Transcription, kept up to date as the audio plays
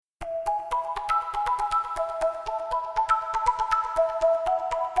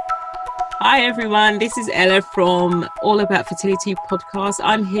Hi everyone, this is Ella from All About Fertility podcast.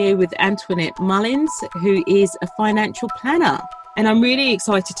 I'm here with Antoinette Mullins, who is a financial planner. And I'm really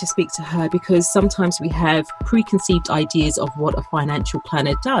excited to speak to her because sometimes we have preconceived ideas of what a financial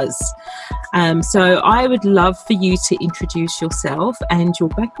planner does. So I would love for you to introduce yourself and your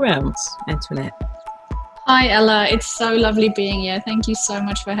background, Antoinette. Hi Ella, it's so lovely being here. Thank you so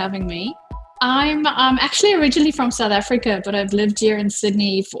much for having me. I'm actually originally from South Africa, but I've lived here in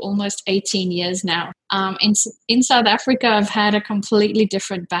Sydney for almost 18 years now. In South Africa, I've had a completely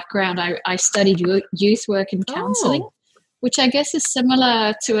different background. I studied youth work and counselling, which I guess is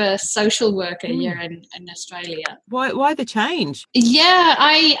similar to a social worker here in Australia. Why the change? Yeah,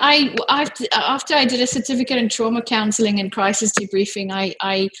 after I did a certificate in trauma counselling and crisis debriefing,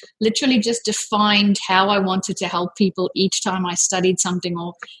 I literally just defined how I wanted to help people each time I studied something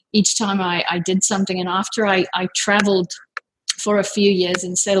or each time I did something. And after I travelled for a few years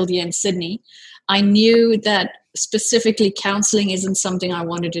and settled here in Sydney, I knew that specifically counselling isn't something I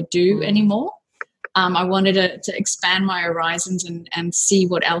wanted to do anymore. I wanted to expand my horizons and see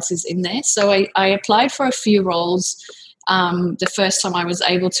what else is in there. So I applied for a few roles the first time I was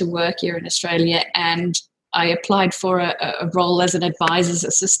able to work here in Australia, and I applied for a role as an advisor's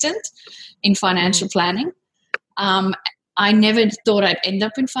assistant in financial planning. I never thought I'd end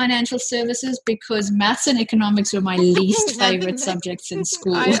up in financial services because maths and economics were my least favorite subjects in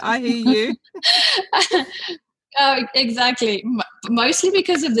school. I hear you. Oh, exactly. Mostly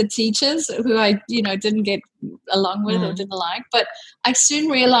because of the teachers who I, didn't get along with or didn't like. But I soon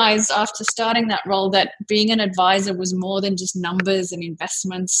realized after starting that role that being an advisor was more than just numbers and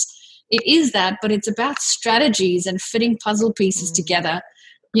investments. It is that, but it's about strategies and fitting puzzle pieces together,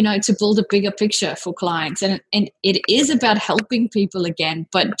 to build a bigger picture for clients. And it is about helping people again,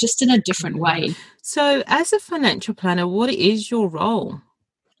 but just in a different way. So as a financial planner, what is your role?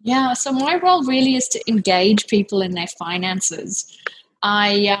 Yeah, so my role really is to engage people in their finances.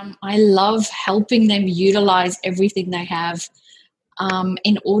 I love helping them utilize everything they have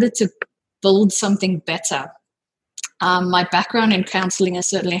in order to build something better. My background in counseling has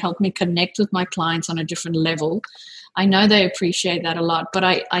certainly helped me connect with my clients on a different level. I know they appreciate that a lot, but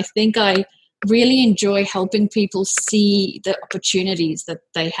I think I really enjoy helping people see the opportunities that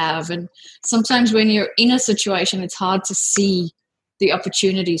they have. And sometimes when you're in a situation, it's hard to see the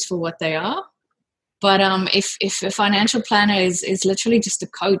opportunities for what they are. But if a financial planner is literally just a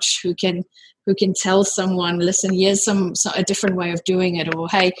coach who can tell someone, listen, here's a different way of doing it, or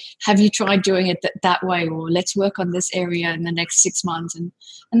hey, have you tried doing it that way, or let's work on this area in the next 6 months, and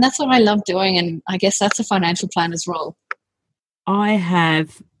that's what I love doing, and I guess that's a financial planner's role. I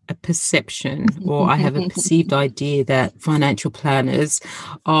have a perception, or I have a perceived idea that financial planners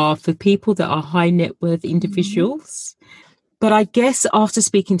are for people that are high net worth individuals. But I guess after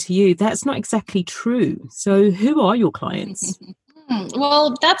speaking to you, that's not exactly true. So who are your clients?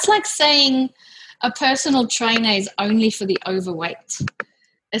 Well, that's like saying a personal trainer is only for the overweight.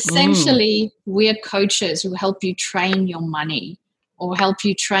 Essentially, we're coaches who help you train your money or help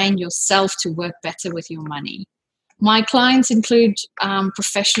you train yourself to work better with your money. My clients include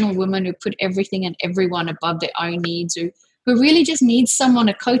professional women who put everything and everyone above their own needs, who really just need someone,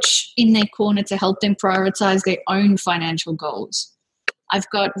 a coach in their corner to help them prioritize their own financial goals. I've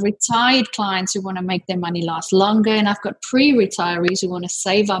got retired clients who want to make their money last longer, and I've got pre-retirees who want to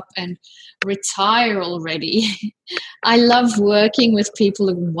save up and retire already. I love working with people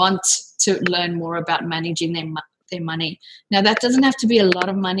who want to learn more about managing their money. Now, that doesn't have to be a lot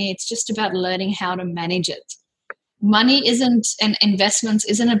of money. It's just about learning how to manage it. Money isn't, and investments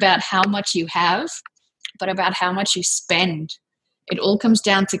isn't about how much you have, but about how much you spend. It all comes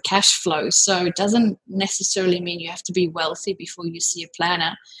down to cash flow. So it doesn't necessarily mean you have to be wealthy before you see a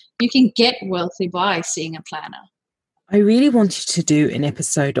planner. You can get wealthy by seeing a planner. I really wanted to do an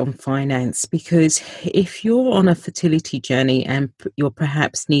episode on finance because if you're on a fertility journey and you're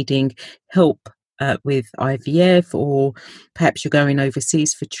perhaps needing help with IVF, or perhaps you're going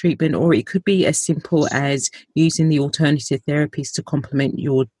overseas for treatment, or it could be as simple as using the alternative therapies to complement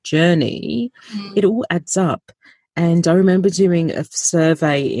your journey, it all adds up. And I remember doing a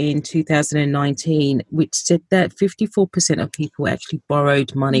survey in 2019 which said that 54% of people actually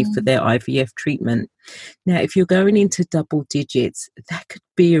borrowed money for their IVF treatment. Now, if you're going into double digits, that could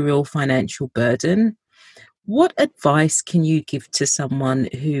be a real financial burden. What advice can you give to someone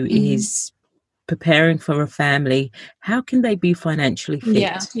who is preparing for a family? How can they be financially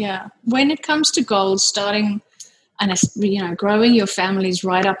fit? Yeah. When it comes to goals, starting and growing your family is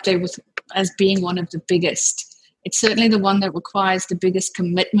right up there with as being one of the biggest. It's certainly the one that requires the biggest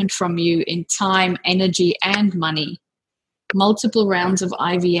commitment from you in time, energy, and money. multiple rounds of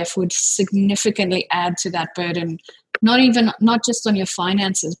IVF would significantly add to that burden, not just on your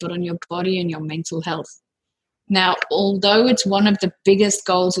finances, but on your body and your mental health. Now, although it's one of the biggest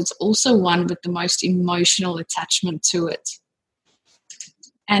goals, it's also one with the most emotional attachment to it.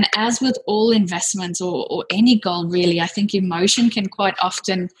 And as with all investments or any goal, really, I think emotion can quite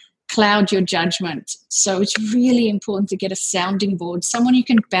often cloud your judgment. So it's really important to get a sounding board, someone you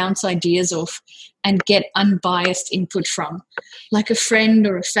can bounce ideas off and get unbiased input from, like a friend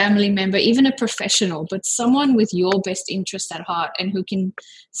or a family member, even a professional, but someone with your best interest at heart and who can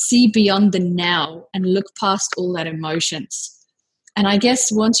see beyond the now and look past all that emotions. And I guess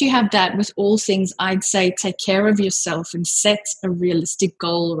once you have that with all things, I'd say take care of yourself and set a realistic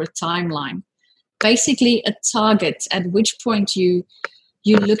goal or a timeline. Basically a target at which point you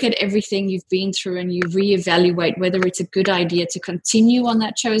look at everything you've been through and you reevaluate whether it's a good idea to continue on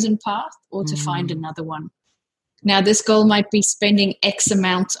that chosen path or to find another one. Now, this goal might be spending X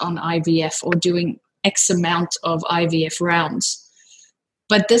amount on IVF or doing X amount of IVF rounds.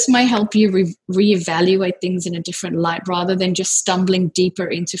 But this may help you reevaluate things in a different light rather than just stumbling deeper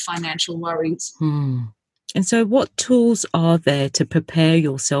into financial worries. And so what tools are there to prepare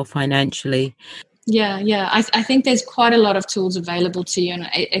yourself financially? Yeah. I think there's quite a lot of tools available to you. And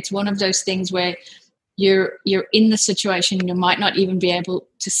it's one of those things where you're in the situation, you might not even be able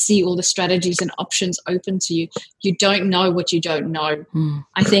to see all the strategies and options open to you. You don't know what you don't know.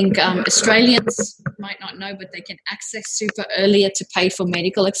 I think Australians might not know, but they can access super earlier to pay for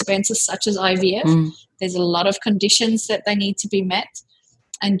medical expenses such as IVF. There's a lot of conditions that they need to be met.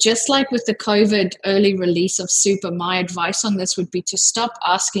 And just like with the COVID early release of super, my advice on this would be to stop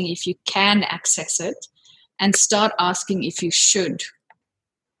asking if you can access it and start asking if you should.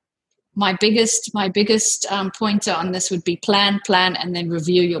 My biggest pointer on this would be plan, and then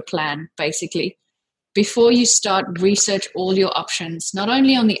review your plan, basically. Before you start, research all your options, not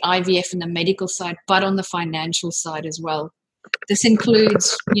only on the IVF and the medical side, but on the financial side as well. This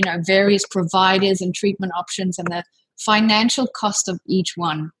includes, various providers and treatment options and the financial cost of each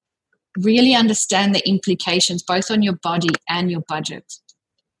one. Really understand the implications both on your body and your budget.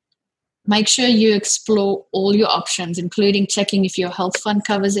 Make sure you explore all your options, including checking if your health fund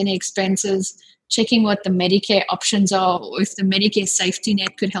covers any expenses, checking what the Medicare options are, or if the Medicare safety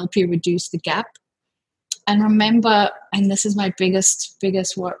net could help you reduce the gap. And remember, and this is my biggest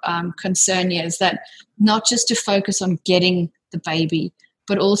concern here, is that not just to focus on getting the baby,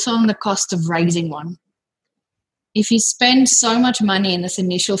 but also on the cost of raising one. If you spend so much money in this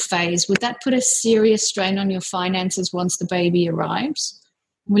initial phase, would that put a serious strain on your finances once the baby arrives?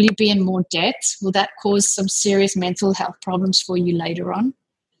 Will you be in more debt? Will that cause some serious mental health problems for you later on?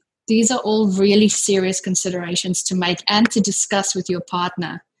 These are all really serious considerations to make and to discuss with your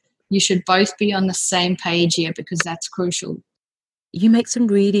partner. You should both be on the same page here because that's crucial. You make some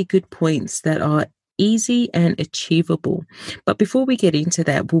really good points that are easy and achievable. But before we get into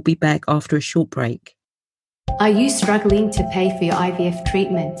that, we'll be back after a short break. Are you struggling to pay for your IVF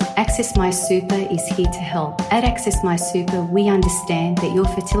treatment? Access My Super is here to help. At Access My Super, we understand that your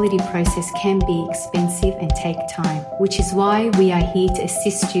fertility process can be expensive and take time, which is why we are here to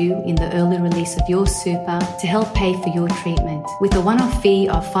assist you in the early release of your super to help pay for your treatment. With a one-off fee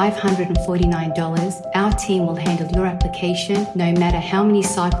of $549, our team will handle your application no matter how many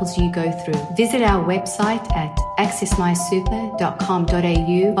cycles you go through. Visit our website at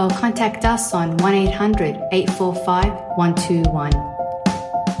accessmysuper.com.au or contact us on 1-800-845-121.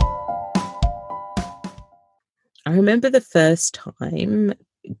 I remember the first time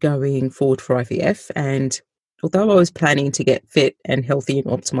going forward for IVF, and although I was planning to get fit and healthy and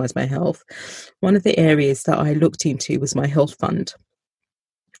optimize my health, one of the areas that I looked into was my health fund.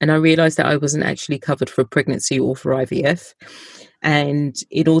 And I realized that I wasn't actually covered for pregnancy or for IVF. And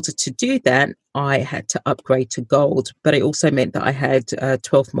in order to do that, I had to upgrade to gold, but it also meant that I had a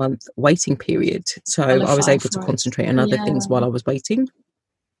 12-month waiting period. So I was able to concentrate on other things while I was waiting.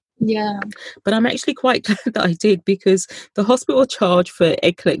 Yeah. But I'm actually quite glad that I did, because the hospital charge for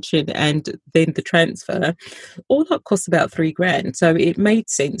egg collection and then the transfer, all that cost about $3,000. So it made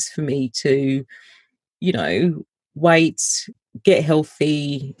sense for me to, wait, get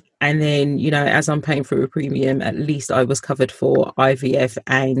healthy. And then, as I'm paying for a premium, at least I was covered for IVF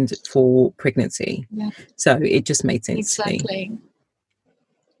and for pregnancy. Yeah. So it just made sense to me. Exactly.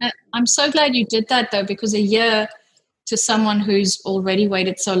 I'm so glad you did that, though, because a year to someone who's already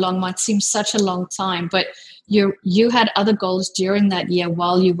waited so long might seem such a long time. But you had other goals during that year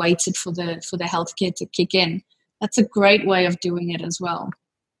while you waited for the healthcare to kick in. That's a great way of doing it as well.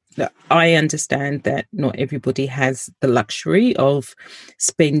 Look, I understand that not everybody has the luxury of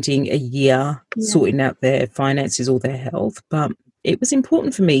spending a year sorting out their finances or their health, but it was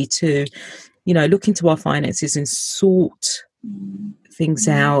important for me to, look into our finances and sort things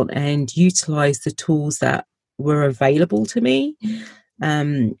out and utilize the tools that were available to me.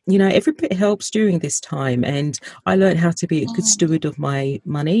 Every bit helps during this time, and I learned how to be a good steward of my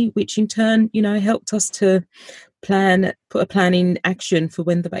money, which in turn, helped us to put a plan in action for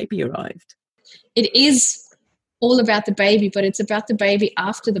when the baby arrived. It is all about the baby, but it's about the baby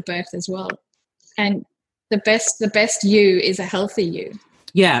after the birth as well. And the best you is a healthy you.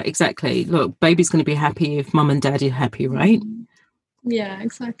 Yeah, exactly. Look, baby's going to be happy if mum and dad are happy, right? Yeah,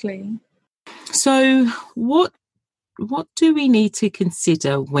 exactly. So what do we need to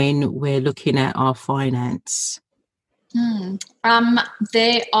consider when we're looking at our finance?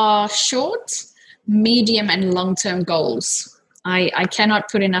 There are short, medium and long-term goals. I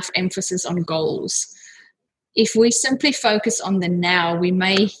cannot put enough emphasis on goals. If we simply focus on the now, we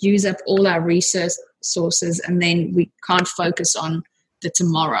may use up all our resources and then we can't focus on the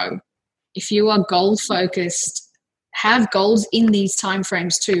tomorrow. If you are goal-focused, have goals in these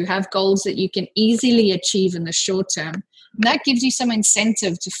timeframes too. Have goals that you can easily achieve in the short term. And that gives you some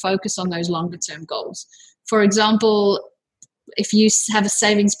incentive to focus on those longer-term goals. For example, if you have a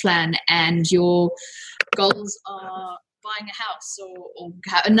savings plan and your goals are buying a house or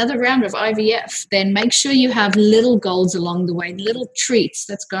another round of IVF, then make sure you have little goals along the way, little treats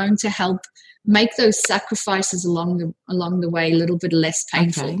that's going to help make those sacrifices along the way a little bit less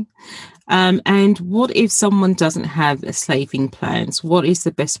painful. Okay. And what if someone doesn't have a saving plans? What is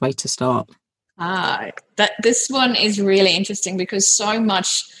the best way to start? This one is really interesting because so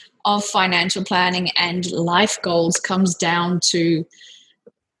much of financial planning and life goals comes down to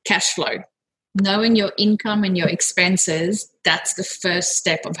cash flow. Knowing your income and your expenses, that's the first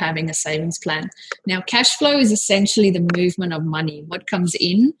step of having a savings plan. Now, cash flow is essentially the movement of money, what comes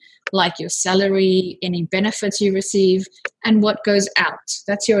in, like your salary, any benefits you receive, and what goes out.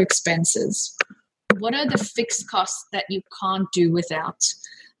 That's your expenses. What are the fixed costs that you can't do without?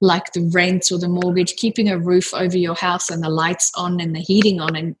 Like the rent or the mortgage, keeping a roof over your house and the lights on and the heating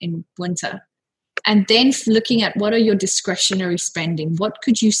on in winter. And then looking at what are your discretionary spending? What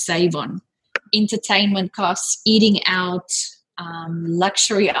could you save on? Entertainment costs, eating out,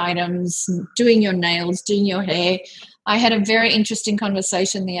 luxury items, doing your nails, doing your hair. I had a very interesting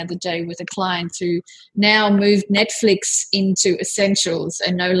conversation the other day with a client who now moved Netflix into essentials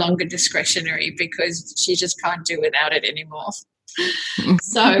and no longer discretionary because she just can't do without it anymore.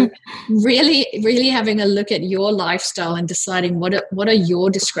 So really, really having a look at your lifestyle and deciding what are your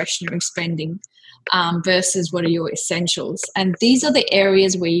discretionary spending versus what are your essentials. And these are the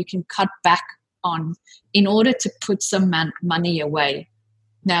areas where you can cut back on in order to put some money away.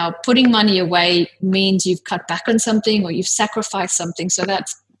 Now, putting money away means you've cut back on something or you've sacrificed something. So that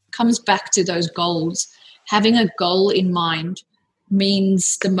comes back to those goals. Having a goal in mind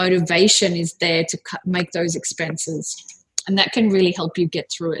means the motivation is there to make those expenses. And that can really help you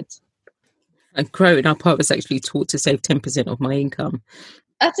get through it. And growing up, I was actually taught to save 10% of my income.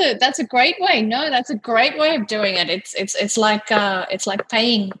 That's a great way. No, that's a great way of doing it. It's like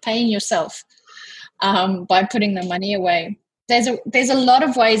paying yourself by putting the money away. There's a lot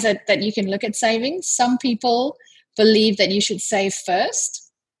of ways that you can look at savings. Some people believe that you should save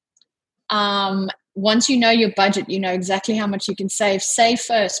first. Once you know your budget, you know exactly how much you can save. Save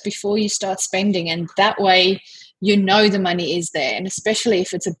first before you start spending, and that way you know the money is there. And especially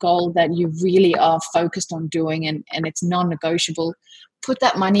if it's a goal that you really are focused on doing and it's non-negotiable, put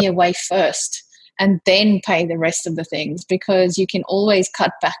that money away first and then pay the rest of the things, because you can always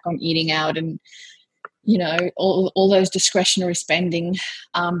cut back on eating out and all those discretionary spending,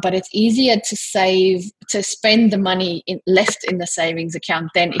 but it's easier to spend the money left in the savings account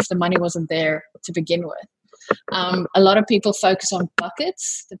than if the money wasn't there to begin with. A lot of people focus on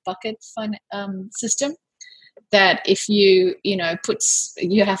buckets, the bucket system, that if you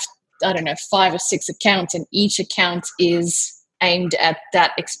have, 5 or 6 accounts, and each account is aimed at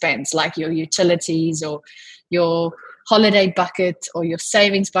that expense, like your utilities or your holiday bucket or your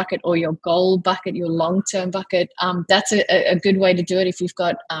savings bucket or your goal bucket, your long-term bucket. That's a good way to do it if you've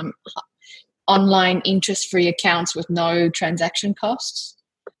got online interest-free accounts with no transaction costs.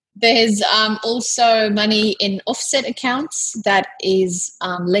 There's also money in offset accounts that is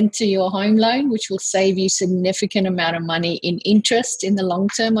linked to your home loan, which will save you significant amount of money in interest in the long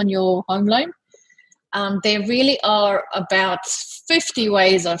term on your home loan. There really are about 50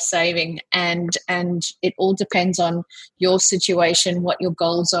 ways of saving, and it all depends on your situation, what your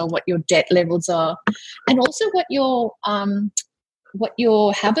goals are, what your debt levels are, and also what your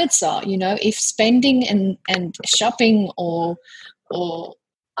your habits are. If spending and shopping or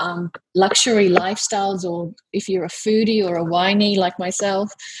luxury lifestyles, or if you're a foodie or a winey like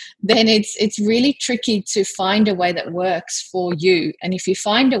myself, then it's really tricky to find a way that works for you. And if you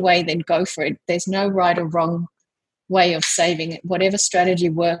find a way, then go for it. There's no right or wrong way of saving. Whatever strategy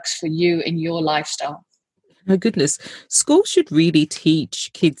works for you in your lifestyle. Oh, goodness. School should really teach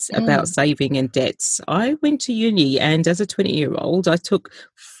kids about saving and debts. I went to uni, and as a 20-year-old, I took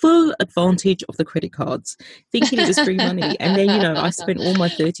full advantage of the credit cards, thinking it was free money. And then, I spent all my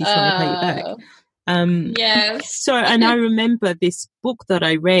 30s trying to pay it back. Yes. So, and I remember this book that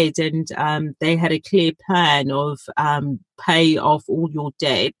I read, and they had a clear plan of pay off all your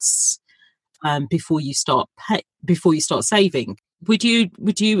debts before you start saving. Would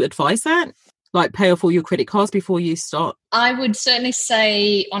you advise that? Like pay off all your credit cards before you start? I would certainly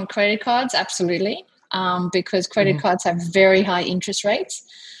say on credit cards, absolutely, because credit cards have very high interest rates.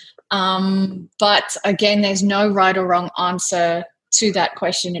 But again, there's no right or wrong answer to that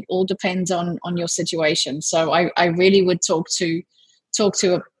question. It all depends on your situation. So I really would talk to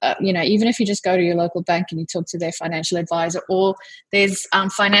even if you just go to your local bank and you talk to their financial advisor, or there's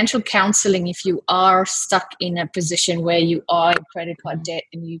financial counseling if you are stuck in a position where you are in credit card debt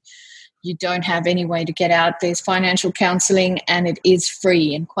and you don't have any way to get out. There's financial counseling, and it is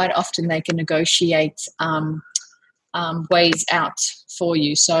free, and quite often they can negotiate ways out for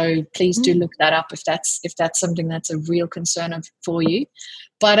you. So please do look that up if that's something that's a real concern for you.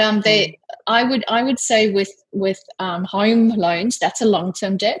 But I would say with home loans, that's a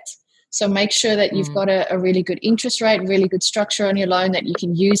long-term debt. So make sure that you've got a really good interest rate, really good structure on your loan, that you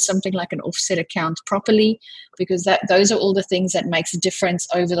can use something like an offset account properly, because those are all the things that makes a difference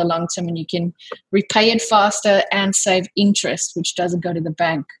over the long term, and you can repay it faster and save interest, which doesn't go to the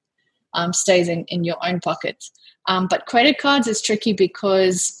bank, stays in your own pocket. But credit cards is tricky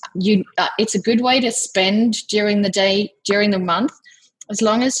because it's a good way to spend during the day, during the month, as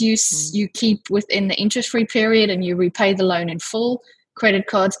long as you keep within the interest-free period and you repay the loan in full. Credit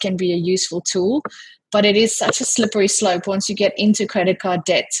cards can be a useful tool, but it is such a slippery slope once you get into credit card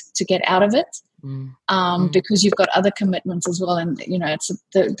debt to get out of it, because you've got other commitments as well. And, it's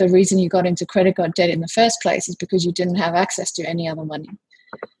the reason you got into credit card debt in the first place is because you didn't have access to any other money.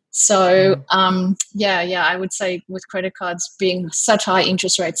 So, I would say with credit cards being such high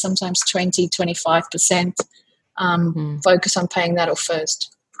interest rates, sometimes 20, 25%, focus on paying that off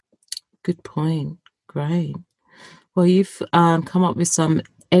first. Good point. Great. Well, you've come up with some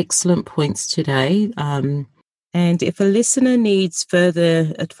excellent points today. And if a listener needs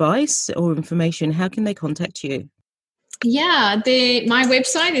further advice or information, how can they contact you? Yeah, my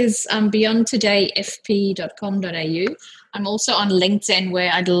website is beyondtodayfp.com.au. I'm also on LinkedIn,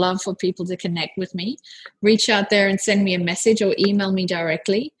 where I'd love for people to connect with me. Reach out there and send me a message or email me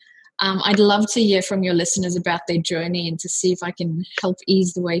directly. I'd love to hear from your listeners about their journey and to see if I can help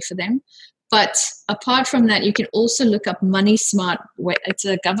ease the way for them. But apart from that, you can also look up Money Smart. It's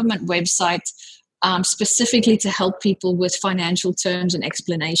a government website specifically to help people with financial terms and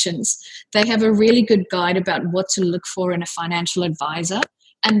explanations. They have a really good guide about what to look for in a financial advisor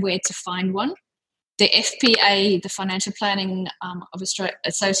and where to find one. The FPA, the Financial Planning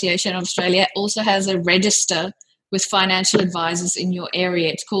Association of Australia, also has a register with financial advisors in your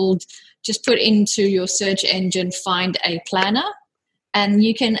area. It's called, just put into your search engine, Find a Planner. And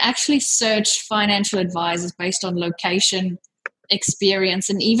you can actually search financial advisors based on location, experience,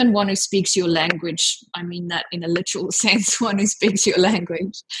 and even one who speaks your language. I mean that in a literal sense, one who speaks your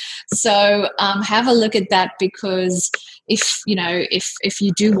language. So have a look at that, because if you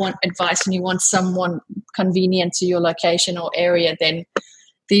do want advice and you want someone convenient to your location or area, then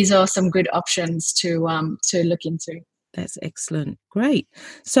these are some good options to look into. That's excellent. Great.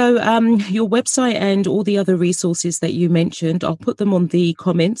 So your website and all the other resources that you mentioned, I'll put them on the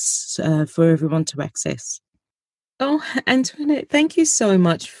comments for everyone to access. Oh, Antoinette, thank you so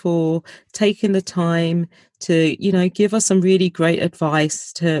much for taking the time to, give us some really great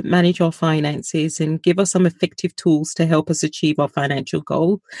advice to manage our finances and give us some effective tools to help us achieve our financial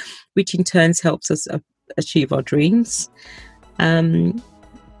goal, which in turn helps us achieve our dreams.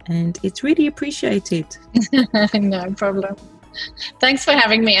 And it's really appreciated. No problem. Thanks for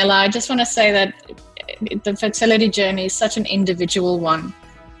having me, Ella. I just want to say that the fertility journey is such an individual one.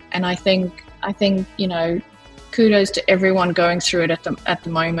 And I think kudos to everyone going through it at the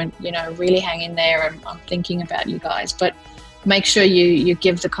moment. Really hang in there. And I'm thinking about you guys. But make sure you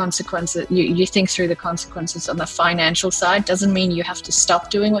give the consequences, you think through the consequences on the financial side. Doesn't mean you have to stop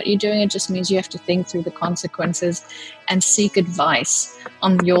doing what you're doing. It just means you have to think through the consequences and seek advice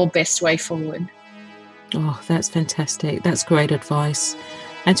on your best way forward. Oh, that's fantastic. That's great advice.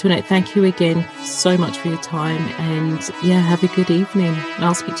 Antoinette, thank you again so much for your time, and have a good evening.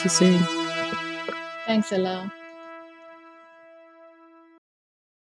 I'll speak to you soon. Thanks, Ella.